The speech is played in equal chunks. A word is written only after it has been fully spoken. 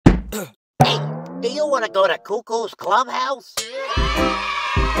Hey, do you want to go to Cuckoo's Clubhouse?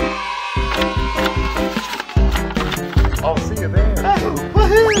 I'll see you there. Oh,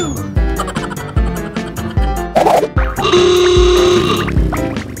 woohoo!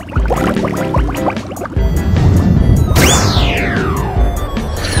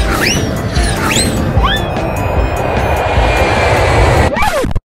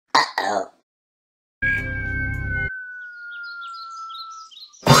 Uh-oh.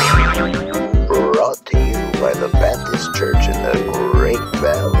 Brought to you by the Baptist Church in the Great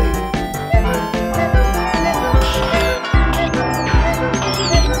Valley.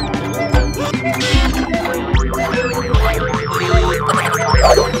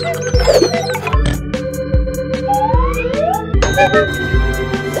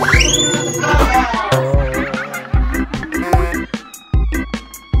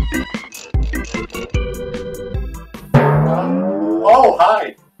 Oh,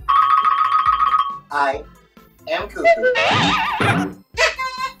 hi. I am Cuckoo.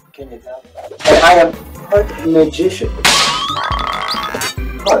 Can you tell? And I am part magician,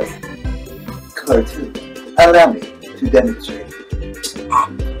 part cartoon. Allow me to demonstrate.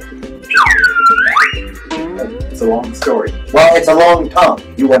 It's a long story. Well, it's a long tongue.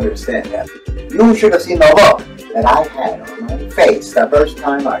 You understand that. You should have seen the look that I had on my face the first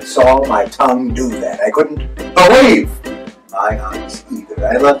time I saw my tongue do that. I couldn't believe my eyes either.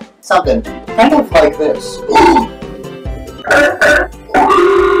 I looked something kind of like this.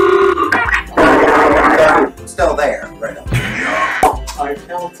 Still there, right up. I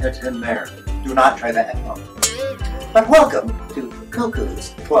felt it in there. Do not try that at home. But welcome to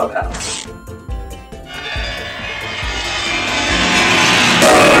Cuckoo's Clubhouse.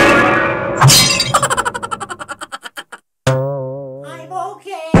 I'm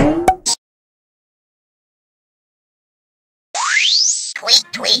okay. Tweet,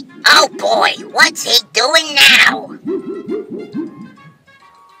 tweet. Oh boy, what's he doing now?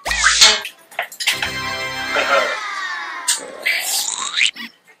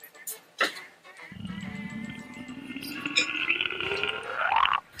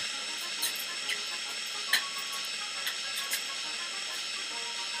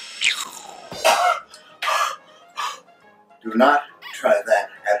 Do not try that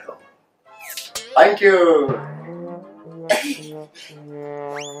at home. Thank you.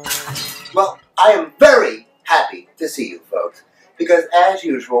 Well, I am very happy to see you folks, because as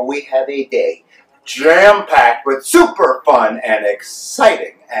usual, we have a day jam-packed with super fun and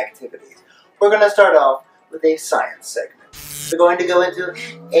exciting activities. We're going to start off with a science segment. We're going to go into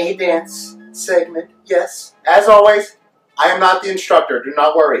a dance segment. Yes, as always, I am not the instructor. Do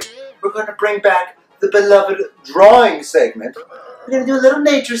not worry. we're going to bring back the beloved drawing segment. We're going to do a little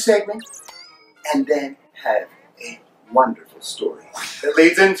nature segment, and then have a wonderful story It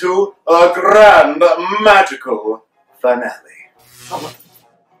leads into a grand magical finale.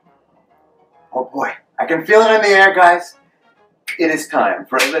 Oh boy, I can feel it in the air, guys. It is time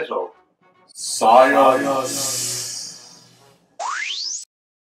for a little science.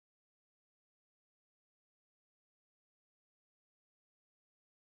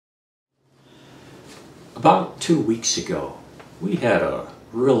 About 2 weeks ago, we had a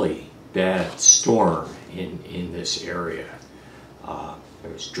really bad storm in this area.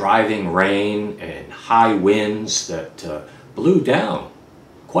 There was driving rain and high winds that blew down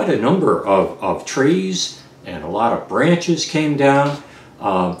quite a number of trees, and a lot of branches came down.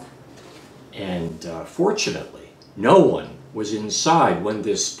 Fortunately, no one was inside when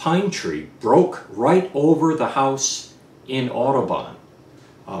this pine tree broke right over the house in Audubon.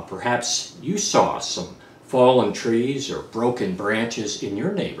 Perhaps you saw some fallen trees or broken branches in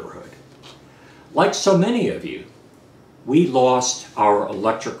your neighborhood. Like so many of you, we lost our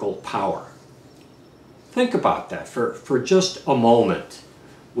electrical power. Think about that for just a moment.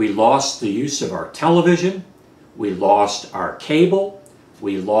 We lost the use of our television, we lost our cable,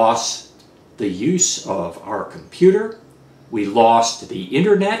 we lost the use of our computer, we lost the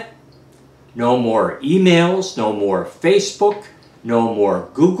internet. No more emails, no more Facebook, no more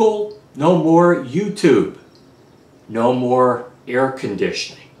Google, no more YouTube, no more air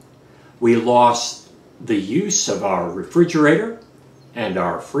conditioning. We lost the use of our refrigerator and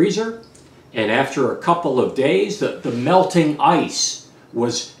our freezer, and after a couple of days, the melting ice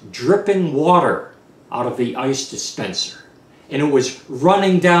was dripping water out of the ice dispenser, and it was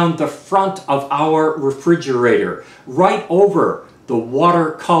running down the front of our refrigerator, right over the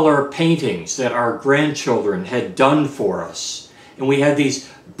watercolor paintings that our grandchildren had done for us. And we had these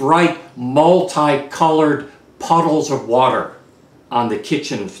bright, multicolored puddles of water on the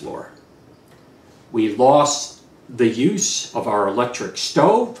kitchen floor. We lost the use of our electric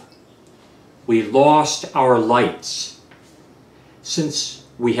stove, we lost our lights. Since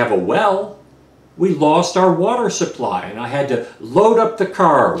we have a well, we lost our water supply, and I had to load up the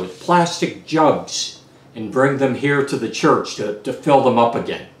car with plastic jugs and bring them here to the church to fill them up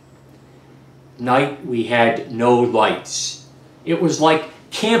again. Night, we had no lights. It was like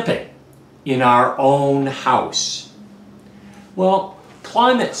camping in our own house. Well,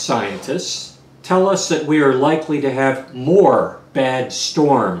 climate scientists tell us that we are likely to have more bad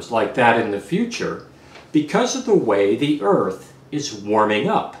storms like that in the future because of the way the Earth is warming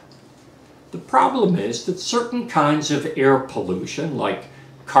up. The problem is that certain kinds of air pollution, like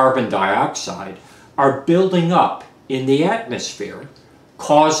carbon dioxide, are building up in the atmosphere,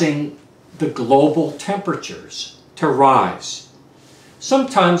 causing the global temperatures to rise.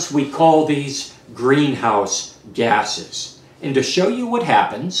 Sometimes we call these greenhouse gases. And to show you what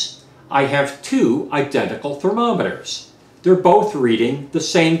happens, I have two identical thermometers. They're both reading the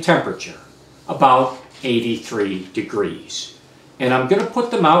same temperature, about 83 degrees. And I'm going to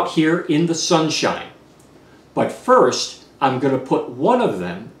put them out here in the sunshine. But first, I'm going to put one of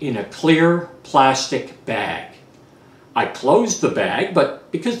them in a clear plastic bag. I closed the bag,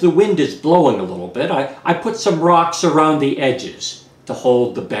 but because the wind is blowing a little bit, I put some rocks around the edges to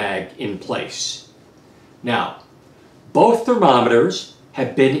hold the bag in place. Now, both thermometers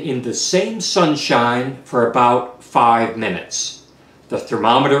have been in the same sunshine for about 5 minutes. The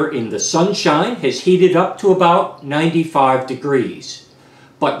thermometer in the sunshine has heated up to about 95 degrees.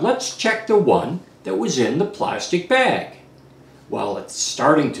 But let's check the one that was in the plastic bag. Well, it's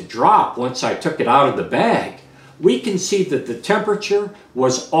starting to drop once I took it out of the bag. We can see that the temperature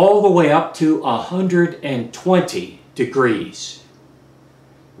was all the way up to 120 degrees.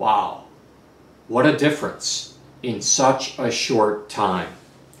 Wow, what a difference in such a short time.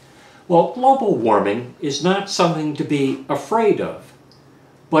 Well, global warming is not something to be afraid of,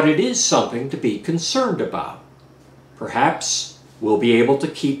 but it is something to be concerned about. Perhaps we'll be able to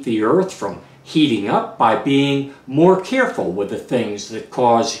keep the Earth from heating up by being more careful with the things that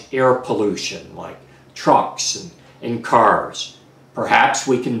cause air pollution, like trucks and cars. Perhaps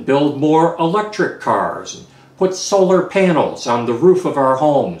we can build more electric cars and put solar panels on the roof of our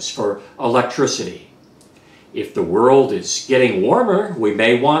homes for electricity. If the world is getting warmer, we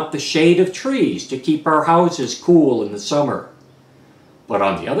may want the shade of trees to keep our houses cool in the summer. But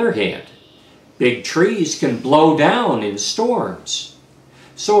on the other hand, big trees can blow down in storms.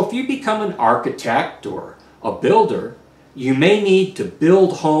 So if you become an architect or a builder, you may need to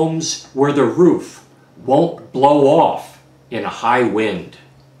build homes where the roof won't blow off in a high wind.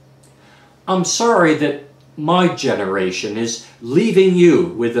 I'm sorry that my generation is leaving you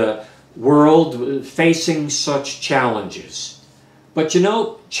with a world facing such challenges. But you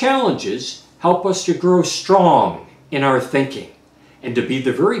know, challenges help us to grow strong in our thinking and to be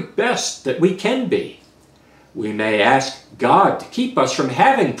the very best that we can be. We may ask God to keep us from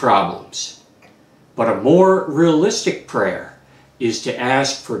having problems, but a more realistic prayer is to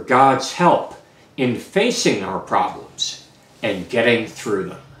ask for God's help in facing our problems and getting through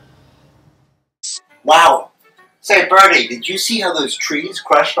them. Wow. Say, Bertie, did you see how those trees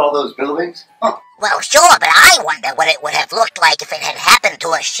crushed all those buildings? Huh. Well, sure, but I wonder what it would have looked like if it had happened to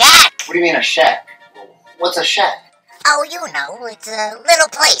a shack. What do you mean a shack? What's a shack? Oh, you know, it's a little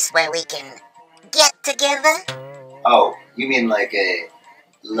place where we can get together. Oh, you mean like a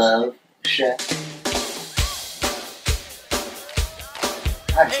love shack?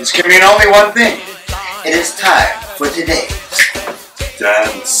 This can mean only one thing. It is time for today's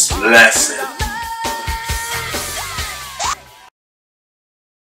Dance lesson.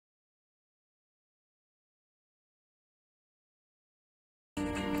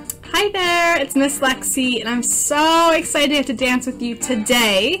 Hi there, it's Miss Lexi, and I'm so excited to dance with you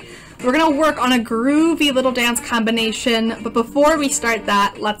today. We're going to work on a groovy little dance combination, but before we start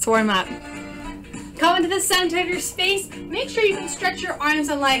that, let's warm up. Come into the center of your space. Make sure you can stretch your arms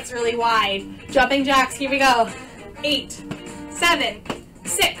and legs really wide. Jumping jacks, here we go. 8, 7,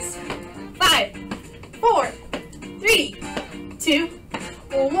 6, 5, 4, 3, 2,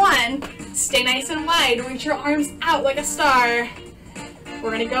 1. Stay nice and wide. Reach your arms out like a star. We're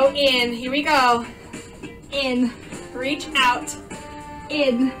gonna go in. Here we go. In, reach out.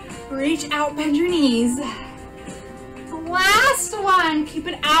 In, reach out, bend your knees. Last one. Keep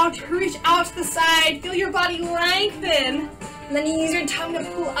it out. Reach out to the side. Feel your body lengthen. And then you use your tongue to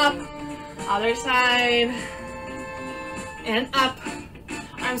pull up. Other side. And up.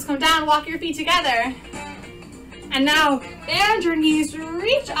 Arms come down. Walk your feet together. And now bend your knees.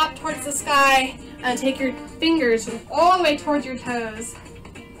 Reach up towards the sky. And take your fingers all the way towards your toes.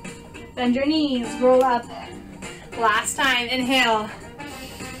 Bend your knees, roll up. Last time, inhale.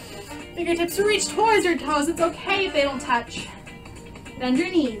 Fingertips reach towards your toes. It's okay if they don't touch. Bend your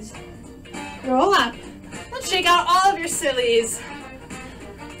knees. Roll up. Let's shake out all of your sillies.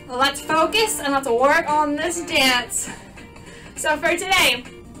 Let's focus and let's work on this dance. So for today,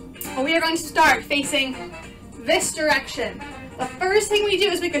 we are going to start facing this direction. The first thing we do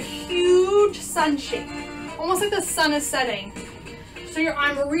is make a huge sun shape, almost like the sun is setting. So your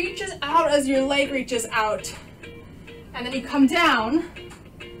arm reaches out as your leg reaches out. And then you come down,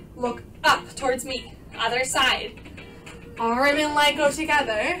 look up towards me, other side. Arm and leg go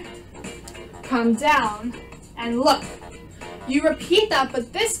together. Come down and look. You repeat that,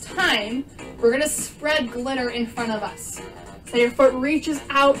 but this time we're gonna spread glitter in front of us. So your foot reaches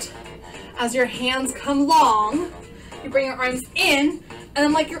out as your hands come long. You bring your arms in, and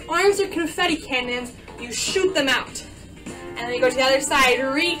then like your arms are confetti cannons, you shoot them out. And then you go to the other side,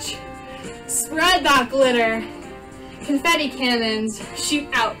 reach, spread that glitter, confetti cannons, shoot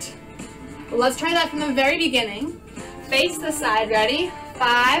out. Let's try that from the very beginning. Face the side, ready?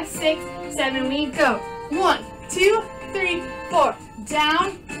 5, 6, 7, we go. 1, 2, 3, 4.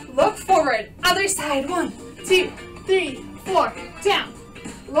 Down, look forward. Other side, 1, 2, 3, 4. Down,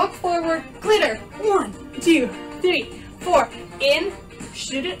 look forward, glitter. 1, 2, 3, 4. In,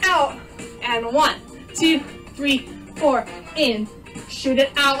 shoot it out. And 1, 2, 3, 4. In, shoot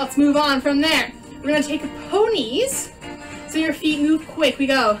it out. Let's move on from there. We're gonna take ponies. So your feet move quick. We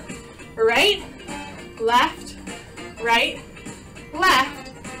go right, left, right,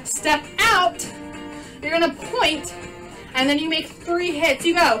 left, step out. You're gonna point, and then you make 3 hits.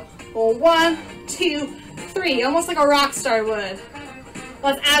 You go 1, 2, 3, almost like a rock star would.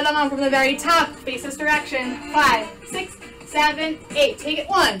 Let's add that on from the very top. Face this direction. 5, 6, 7, 8. Take it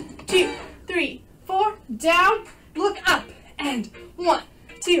 1, 2, 3, 4. Down, look up, and 1,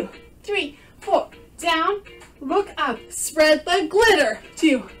 2, 3, 4. Down, look up, spread the glitter.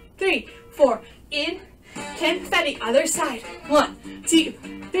 2, 3, 4. In, confetti. Other side. 1, 2,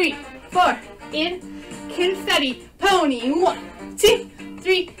 3, 4. In, confetti. Pony. 1, 2,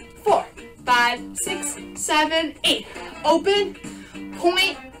 3, 4. 5, 6, 7, 8. Open,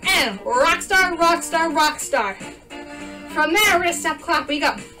 point, and rock star, rock star, rock star. From there, we're gonna step, clap. We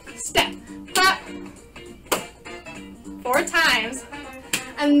go. Step, clap. 4 times.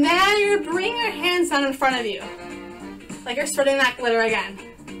 And then you bring your hands down in front of you, like you're spreading that glitter again.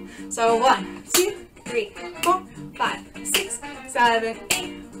 So 1, 2, 3, 4, 5, 6, 7,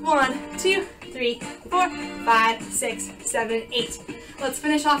 8. 1, 2, 3, 4, 5, 6, 7, 8. Let's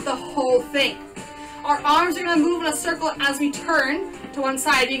finish off the whole thing. Our arms are gonna move in a circle as we turn to one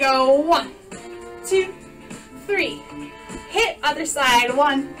side. We go 1, 2, 3. Hit, other side.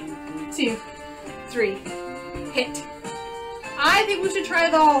 1, 2, 3. Hit. I think we should try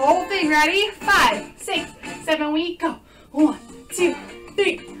the whole thing. Ready? 5, 6, 7, we go. 1, 2,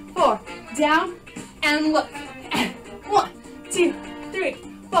 3, 4. Down and look. And 1, 2, 3,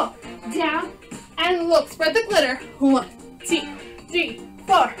 4. Down and look. Spread the glitter. 1, 2, 3,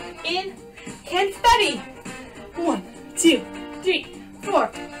 4. In, confetti. 1, 2, 3,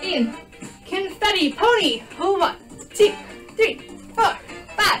 4. In, confetti. Pony. 1, 2, 3, 4,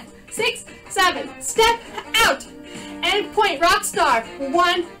 5, 6, 7. Step out. And point, rock star.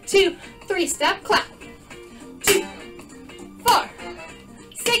 1, 2, 3, step, clap. 2, 4,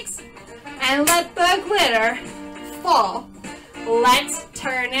 6, and let the glitter fall. Let's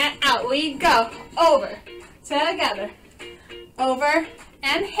turn it out. We go over, together, over,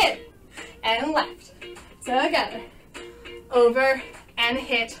 and hit, and left, together, over, and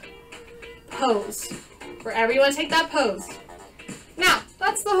hit, pose. For everyone, take that pose. Now,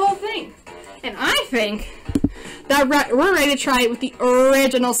 that's the whole thing. And I think that we're ready to try it with the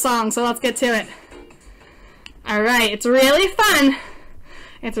original song, so let's get to it. Alright, it's really fun.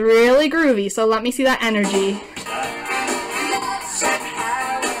 It's really groovy, so let me see that energy.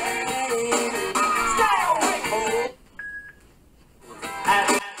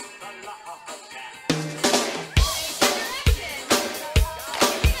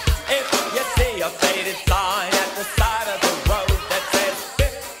 If you see a faded sign at the side of the road that says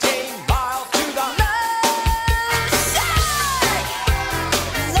 15 miles to the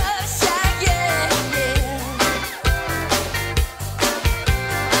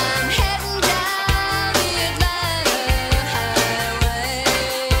I'm heading down the Atlanta highway.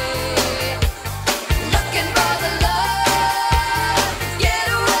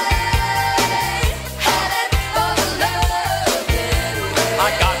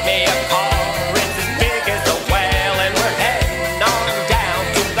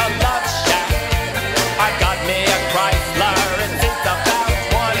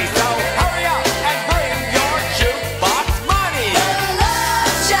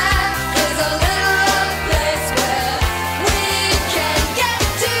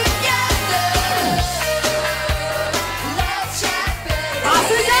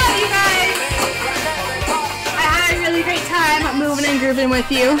 grooving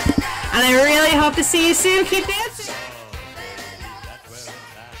with you. And I really hope to see you soon. Keep dancing.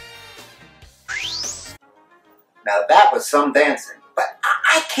 Now that was some dancing, but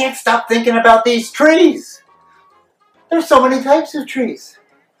I can't stop thinking about these trees. There's so many types of trees.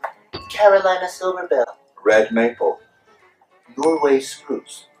 Carolina silverbell, red maple, Norway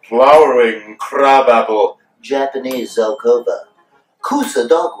spruce, Flowering crabapple. Japanese zelkova, Kusa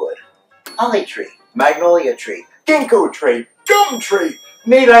dogwood, holly tree, magnolia tree, ginkgo tree, gum tree.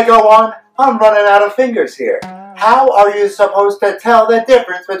 Need I go on? I'm running out of fingers here. How are you supposed to tell the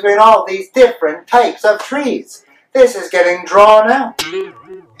difference between all these different types of trees? This is getting drawn out.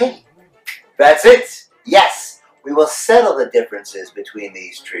 Hey, that's it. Yes, we will settle the differences between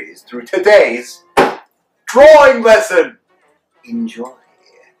these trees through today's drawing lesson. Enjoy.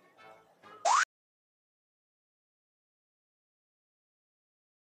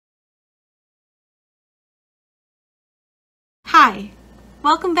 Hi,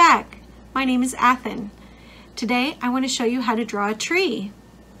 welcome back. My name is Athen. Today I want to show you how to draw a tree.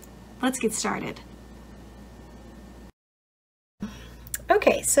 Let's get started.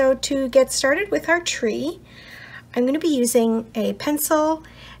 Okay, so to get started with our tree, I'm going to be using a pencil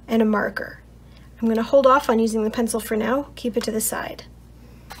and a marker. I'm going to hold off on using the pencil for now, keep it to the side.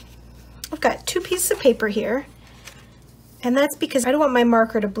 I've got 2 pieces of paper here, and that's because I don't want my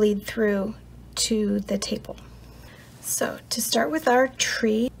marker to bleed through to the table. So to start with our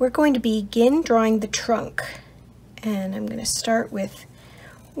tree, we're going to begin drawing the trunk. And I'm going to start with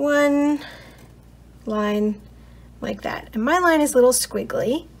one line like that. And my line is a little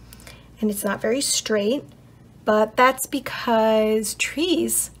squiggly and it's not very straight, but that's because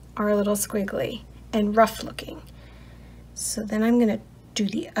trees are a little squiggly and rough looking. So then I'm going to do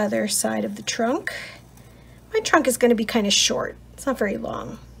the other side of the trunk. My trunk is going to be kind of short. It's not very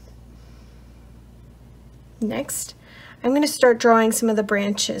long. Next, I'm going to start drawing some of the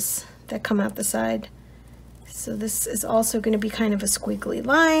branches that come out the side. So this is also going to be kind of a squiggly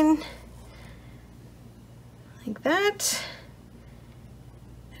line, like that.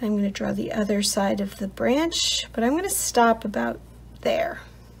 And I'm going to draw the other side of the branch, but I'm going to stop about there.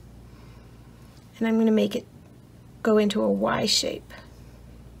 And I'm going to make it go into a Y shape.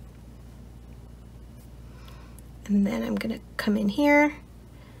 And then I'm going to come in here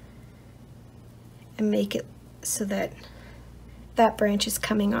and make it so that that branch is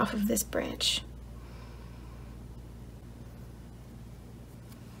coming off of this branch.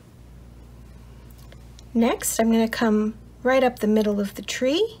 Next, I'm going to come right up the middle of the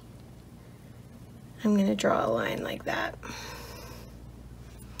tree. I'm going to draw a line like that.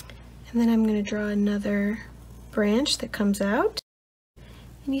 And then I'm going to draw another branch that comes out.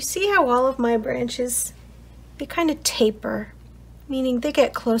 And you see how all of my branches, they kind of taper, meaning they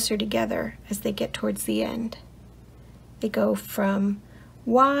get closer together as they get towards the end. They go from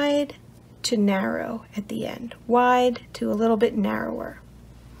wide to narrow at the end, wide to a little bit narrower.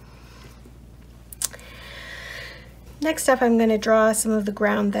 Next up, I'm going to draw some of the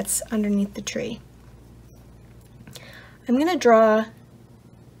ground that's underneath the tree. I'm going to draw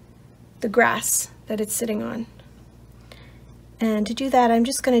the grass that it's sitting on. And to do that, I'm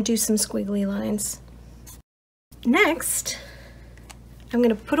just going to do some squiggly lines. Next, I'm going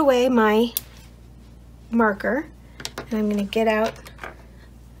to put away my marker and I'm going to get out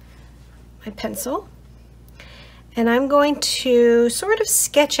my pencil and I'm going to sort of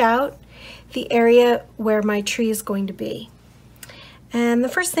sketch out the area where my tree is going to be. And the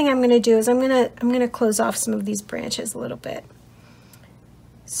first thing I'm going to do is I'm going to close off some of these branches a little bit.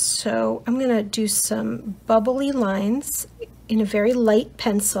 So I'm going to do some bubbly lines in a very light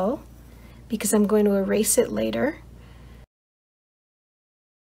pencil because I'm going to erase it later.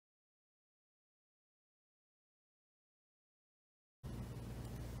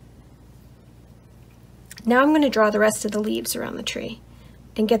 Now I'm going to draw the rest of the leaves around the tree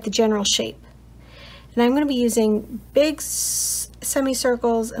and get the general shape. And I'm going to be using big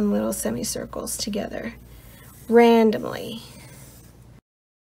semicircles and little semicircles together randomly.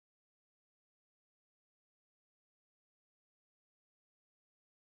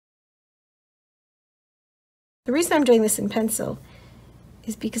 The reason I'm doing this in pencil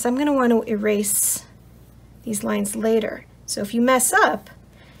is because I'm going to want to erase these lines later. So if you mess up,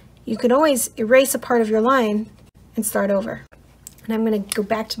 you can always erase a part of your line and start over. And I'm going to go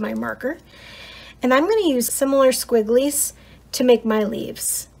back to my marker and I'm going to use similar squigglies to make my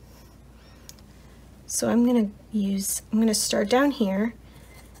leaves. So I'm going to start down here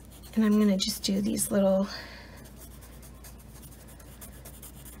and I'm going to just do these little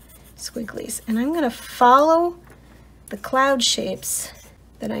squigglies and I'm going to follow the cloud shapes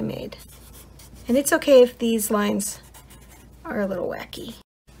that I made. And it's okay if these lines are a little wacky.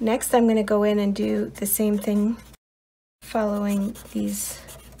 Next, I'm going to go in and do the same thing following these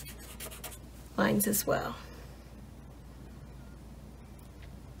lines as well.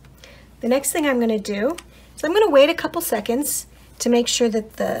 The next thing I'm going to do is I'm going to wait a couple seconds to make sure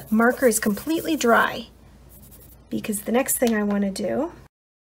that the marker is completely dry, because the next thing I want to do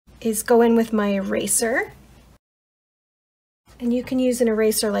is go in with my eraser. And you can use an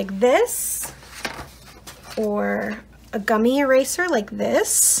eraser like this, or a gummy eraser like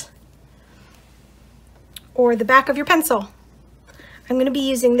this, or the back of your pencil. I'm going to be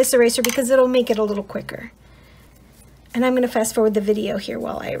using this eraser because it'll make it a little quicker. And I'm going to fast forward the video here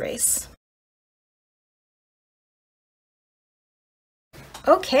while I erase.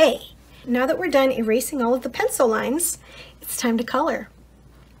 Okay, now that we're done erasing all of the pencil lines, it's time to color.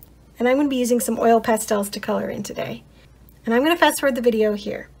 And I'm going to be using some oil pastels to color in today. And I'm going to fast forward the video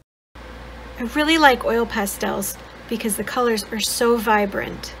here. I really like oil pastels because the colors are so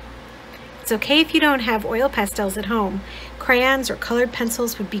vibrant. It's okay if you don't have oil pastels at home. Crayons or colored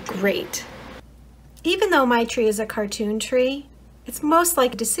pencils would be great. Even though my tree is a cartoon tree, it's most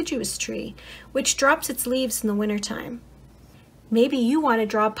like a deciduous tree, which drops its leaves in the wintertime. Maybe you want to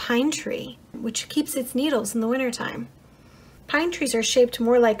draw a pine tree, which keeps its needles in the wintertime. Pine trees are shaped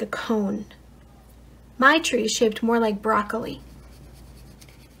more like a cone. My tree is shaped more like broccoli.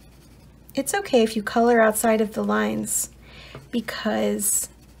 It's okay if you color outside of the lines because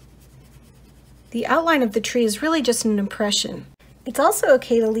the outline of the tree is really just an impression. It's also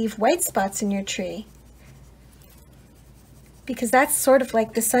okay to leave white spots in your tree because that's sort of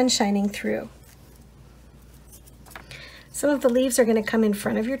like the sun shining through. Some of the leaves are going to come in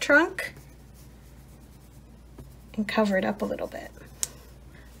front of your trunk and cover it up a little bit.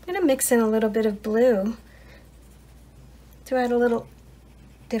 I'm going to mix in a little bit of blue to add a little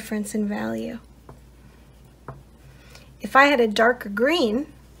difference in value. If I had a darker green,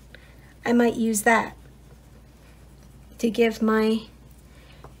 I might use that to give my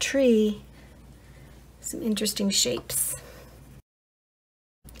tree some interesting shapes.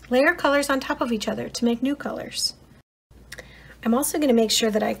 Layer colors on top of each other to make new colors. I'm also going to make sure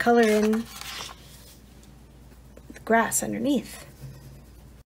that I color in the grass underneath.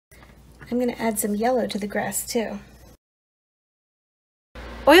 I'm going to add some yellow to the grass too.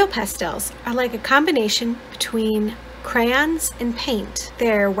 Oil pastels are like a combination between crayons and paint.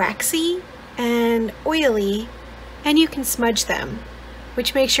 They're waxy and oily, and you can smudge them,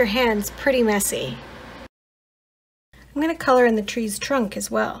 which makes your hands pretty messy. I'm going to color in the tree's trunk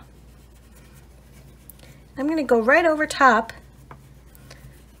as well. I'm going to go right over top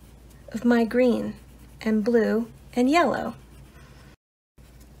of my green and blue and yellow.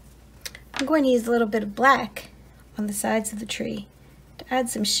 I'm going to use a little bit of black on the sides of the tree to add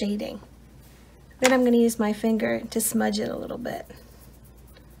some shading. Then I'm going to use my finger to smudge it a little bit.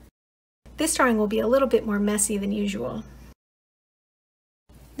 This drawing will be a little bit more messy than usual.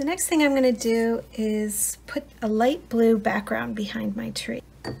 The next thing I'm going to do is put a light blue background behind my tree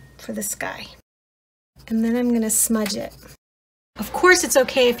for the sky. And then I'm going to smudge it. Of course, it's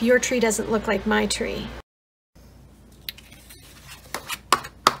okay if your tree doesn't look like my tree.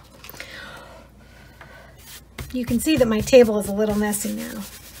 You can see that my table is a little messy now.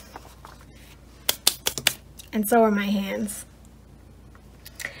 And so are my hands.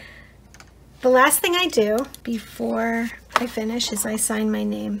 The last thing I do before I finish is I sign my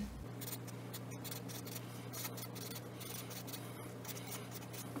name.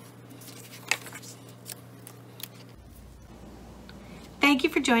 Thank you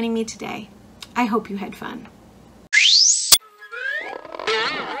for joining me today. I hope you had fun.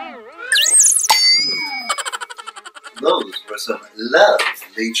 Those were some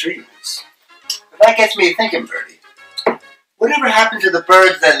lovely trees. That gets me thinking, Birdie. Whatever happened to the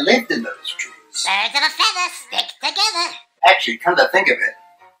birds that lived in those trees? Birds of a feather stick together. Actually, come to think of it,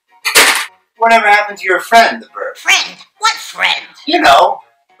 whatever happened to your friend, the bird? Friend? What friend? You know,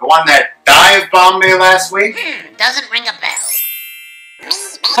 the one that dive-bombed me last week? Doesn't ring a bell. Take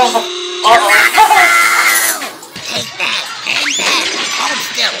that, and that. Hold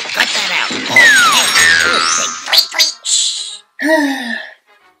still. Cut that out.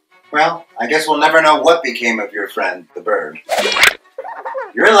 Well, I guess we'll never know what became of your friend, the bird.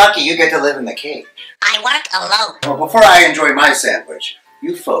 You're lucky you get to live in the cage. I work alone. Well, before I enjoy my sandwich,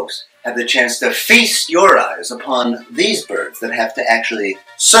 you folks have the chance to feast your eyes upon these birds that have to actually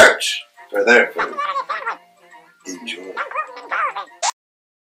search for their food. Enjoy.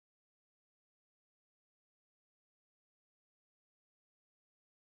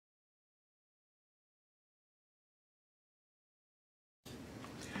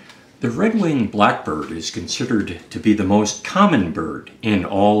 The red-winged blackbird is considered to be the most common bird in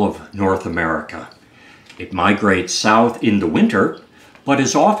all of North America. It migrates south in the winter, but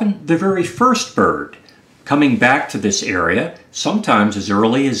is often the very first bird, coming back to this area sometimes as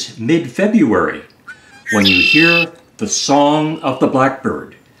early as mid-February. When you hear the song of the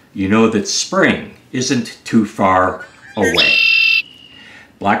blackbird, you know that spring isn't too far away.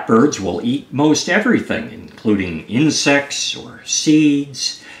 Blackbirds will eat most everything, including insects or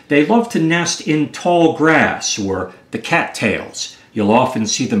seeds. They love to nest in tall grass or the cattails. You'll often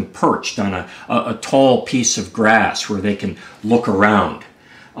see them perched on a tall piece of grass where they can look around.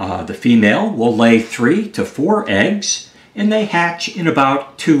 The female will lay 3 to 4 eggs, and they hatch in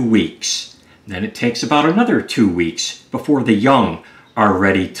about 2 weeks. Then it takes about another 2 weeks before the young are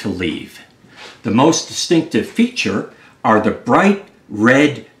ready to leave. The most distinctive feature are the bright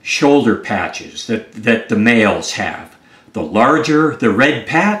red shoulder patches that the males have. The larger the red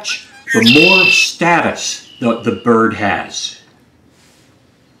patch, the more status the bird has.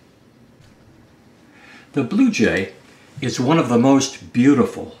 The blue jay is one of the most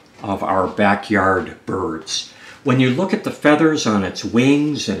beautiful of our backyard birds. When you look at the feathers on its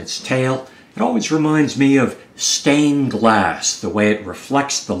wings and its tail, it always reminds me of stained glass, the way it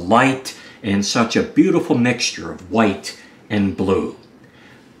reflects the light in such a beautiful mixture of white and blue.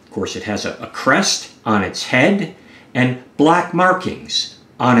 Of course, it has a crest on its head and black markings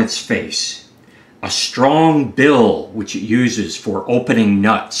on its face. A strong bill, which it uses for opening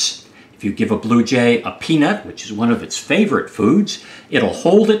nuts. If you give a blue jay a peanut, which is one of its favorite foods, it'll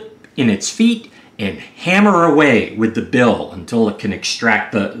hold it in its feet and hammer away with the bill until it can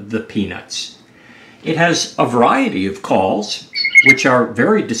extract the peanuts. It has a variety of calls, which are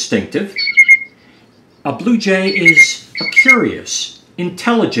very distinctive. A blue jay is a curious,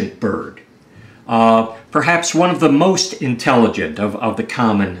 intelligent bird. Perhaps one of the most intelligent of the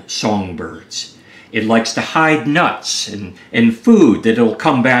common songbirds. It likes to hide nuts and food that it'll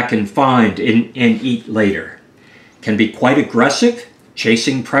come back and find and eat later. Can be quite aggressive,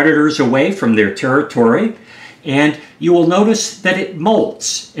 chasing predators away from their territory, and you will notice that it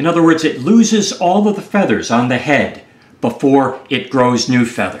molts. In other words, it loses all of the feathers on the head before it grows new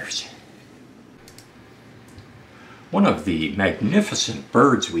feathers. One of the magnificent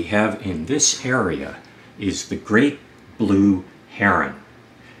birds we have in this area is the great blue heron.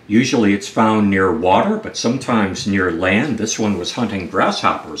 Usually it's found near water, but sometimes near land. This one was hunting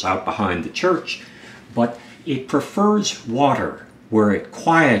grasshoppers out behind the church, but it prefers water, where it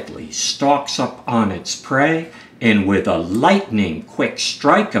quietly stalks up on its prey, and with a lightning quick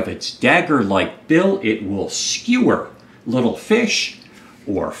strike of its dagger-like bill, it will skewer little fish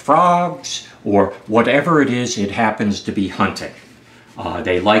or frogs or whatever it is it happens to be hunting.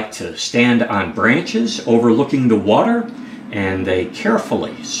 They like to stand on branches overlooking the water, and they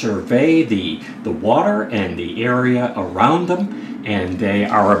carefully survey the water and the area around them, and they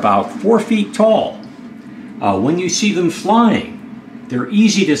are about 4 feet tall. When you see them flying, they're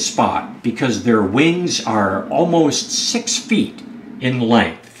easy to spot because their wings are almost 6 feet in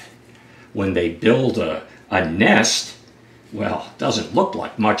length. When they build a nest, well, it doesn't look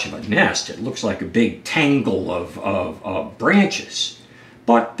like much of a nest. It looks like a big tangle of branches.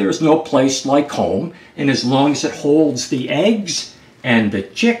 But there's no place like home, and as long as it holds the eggs and the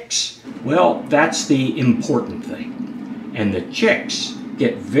chicks, well, that's the important thing. And the chicks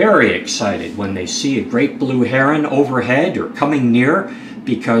get very excited when they see a great blue heron overhead or coming near,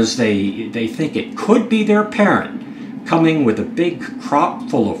 because they think it could be their parent coming with a big crop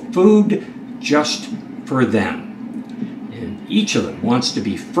full of food just for them. And each of them wants to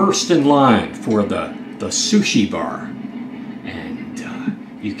be first in line for the sushi bar.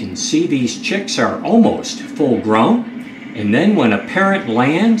 You can see these chicks are almost full grown, and then when a parent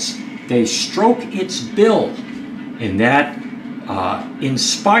lands, they stroke its bill, and that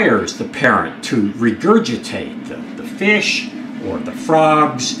inspires the parent to regurgitate the fish or the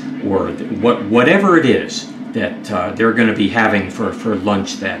frogs or whatever it is that they're going to be having for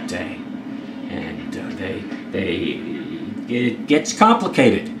lunch that day. And it gets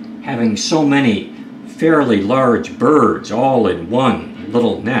complicated having so many fairly large birds all in one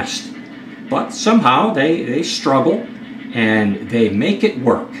little nest, but somehow they struggle and they make it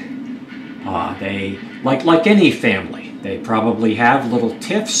work. They like any family, they probably have little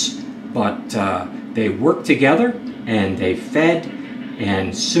tiffs, but they work together and they fed,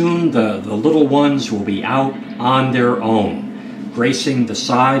 and soon the little ones will be out on their own, gracing the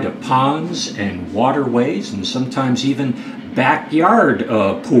side of ponds and waterways and sometimes even backyard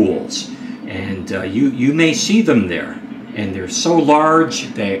pools. And you may see them there. And they're so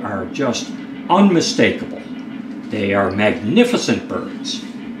large, they are just unmistakable. They are magnificent birds,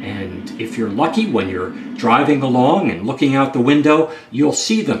 And if you're lucky, when you're driving along and looking out the window, you'll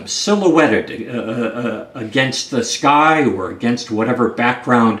see them silhouetted against the sky or against whatever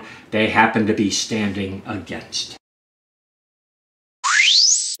background they happen to be standing against.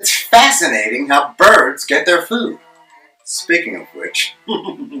 It's fascinating how birds get their food. Speaking of which...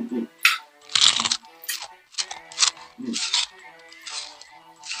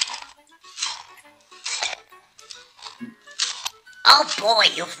 Oh boy,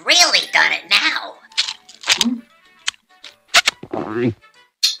 you've really done it now.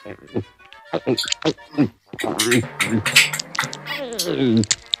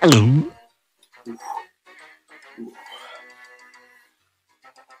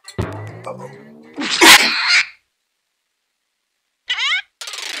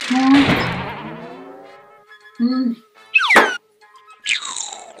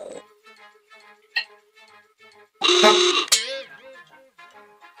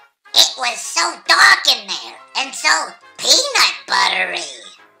 It was so dark in there, and so peanut buttery.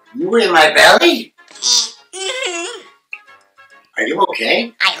 You were in my belly? Mm-hmm. Are you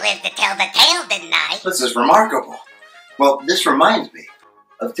okay? I lived to tell the tale, didn't I? This is remarkable. Well, this reminds me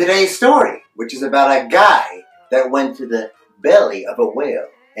of today's story, which is about a guy that went to the belly of a whale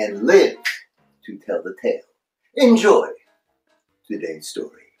and lived to tell the tale. Enjoy today's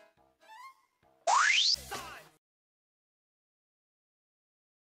story.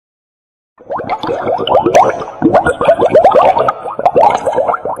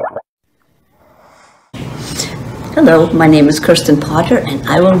 Hello, my name is Kirsten Potter, and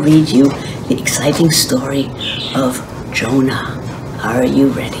I will read you the exciting story of Jonah. Are you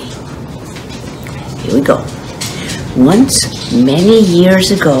ready? Here we go. Once, many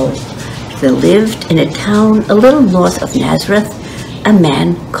years ago, there lived in a town a little north of Nazareth a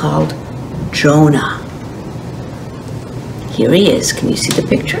man called Jonah. Here he is. Can you see the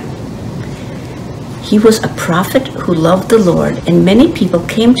picture? He was a prophet who loved the Lord, and many people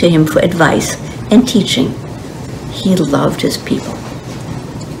came to him for advice and teaching. He loved his people.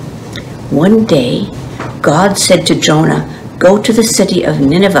 One day, God said to Jonah, "Go to the city of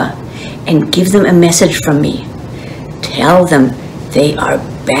Nineveh and give them a message from me. Tell them they are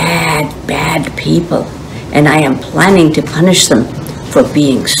bad, bad people, and I am planning to punish them for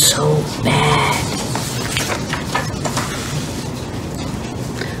being so bad."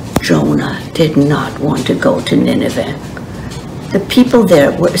 Jonah did not want to go to Nineveh. The people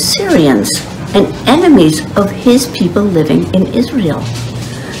there were Assyrians and enemies of his people living in Israel.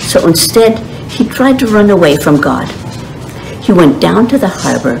 So instead, he tried to run away from God. He went down to the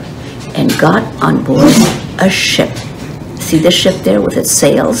harbor and got on board a ship. See the ship there with its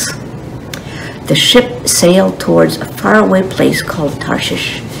sails? The ship sailed towards a faraway place called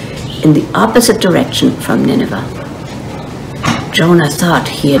Tarshish, in the opposite direction from Nineveh. Jonah thought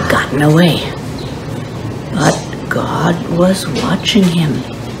he had gotten away, but God was watching him.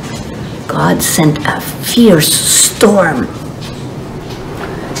 God sent a fierce storm.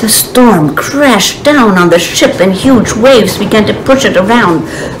 The storm crashed down on the ship and huge waves began to push it around.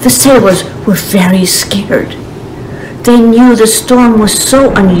 The sailors were very scared. They knew the storm was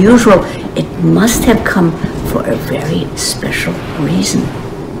so unusual, it must have come for a very special reason.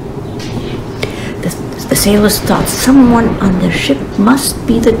 The sailors thought someone on the ship must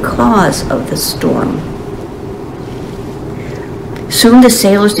be the cause of the storm. Soon the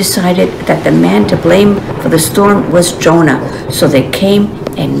sailors decided that the man to blame for the storm was Jonah, so they came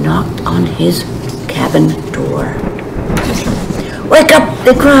and knocked on his cabin door. "Wake up!"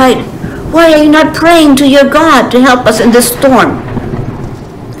 they cried. "Why are you not praying to your God to help us in this storm?"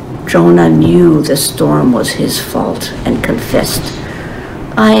 Jonah knew the storm was his fault and confessed,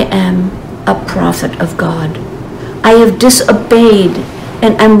 "I am a prophet of God. I have disobeyed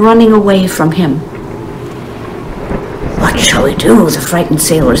and I'm running away from him." "What shall we do?" the frightened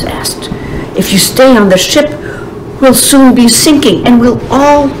sailors asked. "If you stay on the ship, we'll soon be sinking and we'll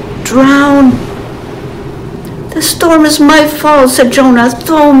all drown." "The storm is my fault," said Jonah.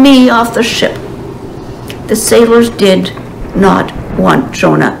 "Throw me off the ship." The sailors did not want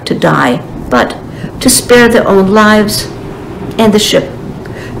Jonah to die, but to spare their own lives and the ship,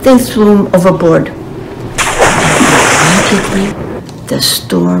 they threw him overboard. Immediately, the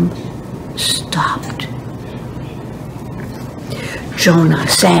storm stopped. Jonah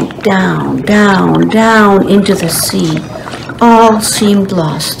sank down, down, down into the sea. All seemed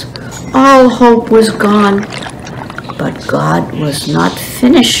lost. All hope was gone. But God was not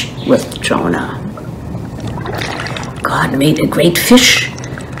finished with Jonah. God made a great fish,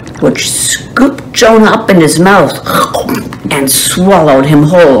 which scooped Jonah up in his mouth and swallowed him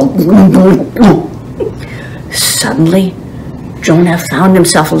whole. Suddenly, Jonah found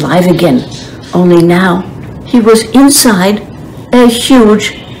himself alive again, only now he was inside a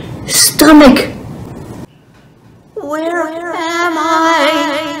huge stomach. "Where am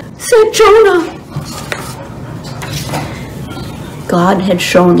I?" said Jonah. God had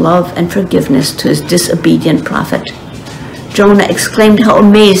shown love and forgiveness to his disobedient prophet. Jonah exclaimed how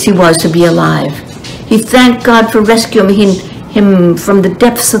amazed he was to be alive. He thanked God for rescuing him from the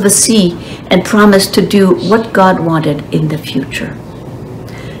depths of the sea and promised to do what God wanted in the future.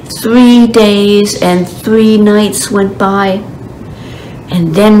 3 days and 3 nights went by,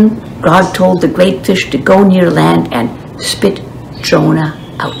 and then God told the great fish to go near land and spit Jonah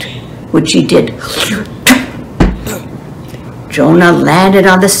out, which he did. Jonah landed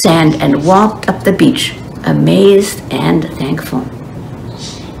on the sand and walked up the beach, amazed and thankful.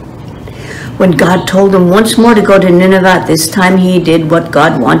 When God told him once more to go to Nineveh, this time he did what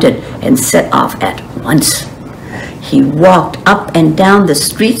God wanted and set off at once. He walked up and down the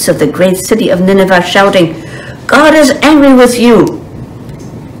streets of the great city of Nineveh shouting, "God is angry with you.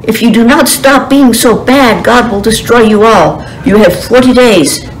 If you do not stop being so bad, God will destroy you all. You have 40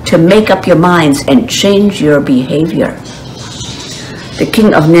 days to make up your minds and change your behavior." The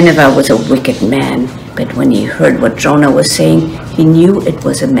king of Nineveh was a wicked man, but when he heard what Jonah was saying, he knew it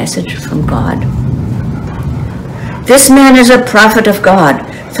was a message from God. "This man is a prophet of God,"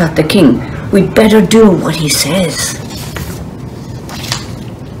 thought the king. "We'd better do what he says."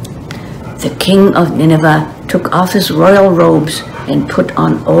 The king of Nineveh took off his royal robes and put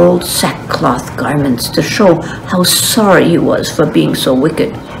on old sackcloth garments to show how sorry he was for being so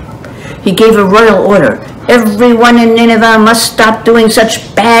wicked. He gave a royal order. "Everyone in Nineveh must stop doing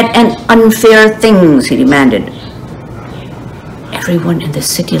such bad and unfair things," he demanded. Everyone in the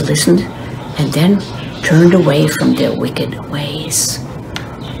city listened and then turned away from their wicked ways.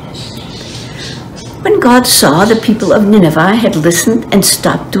 When God saw the people of Nineveh had listened and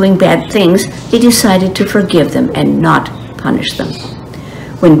stopped doing bad things, he decided to forgive them and not punish them.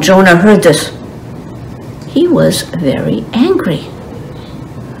 When Jonah heard this, he was very angry.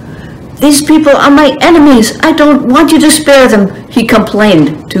 "These people are my enemies. I don't want you to spare them," he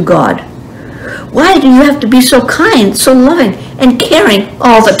complained to God. "Why do you have to be so kind, so loving, and caring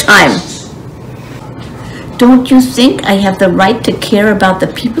all the time? Don't you think I have the right to care about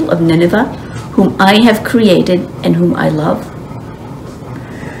the people of Nineveh, whom I have created and whom I love?"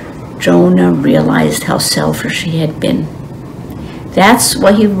 Jonah realized how selfish he had been. That's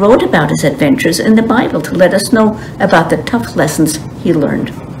why he wrote about his adventures in the Bible, to let us know about the tough lessons he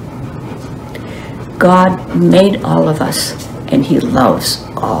learned. God made all of us, and he loves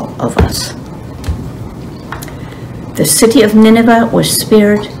all of us. The city of Nineveh was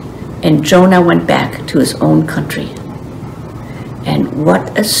spared, and Jonah went back to his own country. And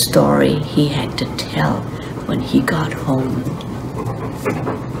what a story he had to tell when he got home.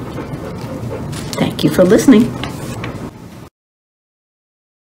 Thank you for listening.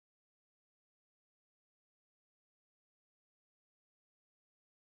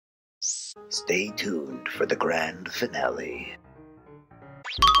 Stay tuned for the grand finale.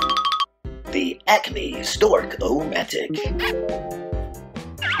 The Acme Stork-O-Matic.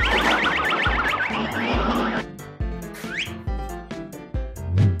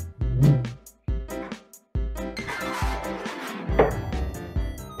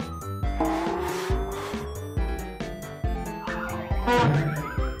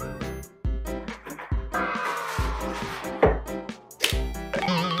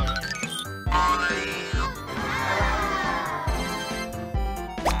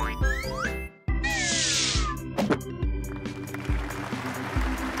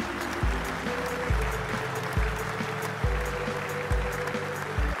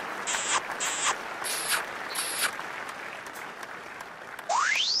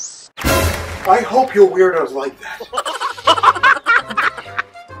 I hope your weirdos like that.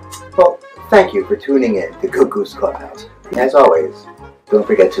 Well, thank you for tuning in to Cuckoo's Clubhouse. As always, don't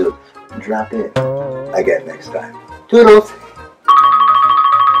forget to drop in again next time. Toodles!